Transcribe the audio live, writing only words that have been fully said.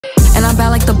I'm bad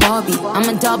like the Barbie. I'm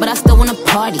a doll, but I still wanna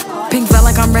party. Pink felt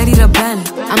like I'm ready to bend.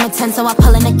 I'm a 10, so I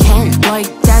pull in a Ken. Like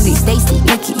Jazzy, Stacy,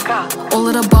 Nikki, all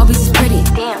of the Barbies is pretty.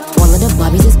 all of the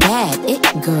Barbies is bad. It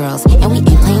girls, and we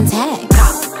ain't playing tag.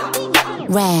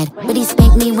 Rad, but he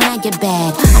spank me when I get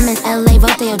bad. I'm in LA,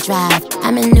 Rodeo Drive.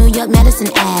 I'm in New York, Madison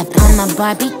Ave. I'm a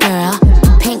Barbie girl,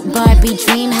 pink Barbie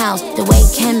dream house. The way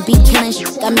Ken be killing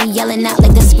shit got me yelling out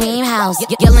like the Scream House.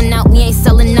 Yelling out, we ain't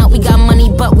selling out. We got money,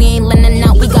 but we ain't lending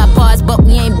out. We got bars, but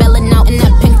we ain't belling out. In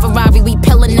that pink Ferrari, we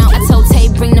pillin' out. I told Tay,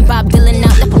 bring the Bob Dylan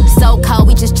out. The so cold,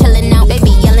 we just chillin' out.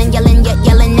 Baby yelling, yelling, yet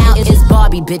yelling out. It's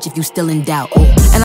Barbie, bitch, if you still in doubt.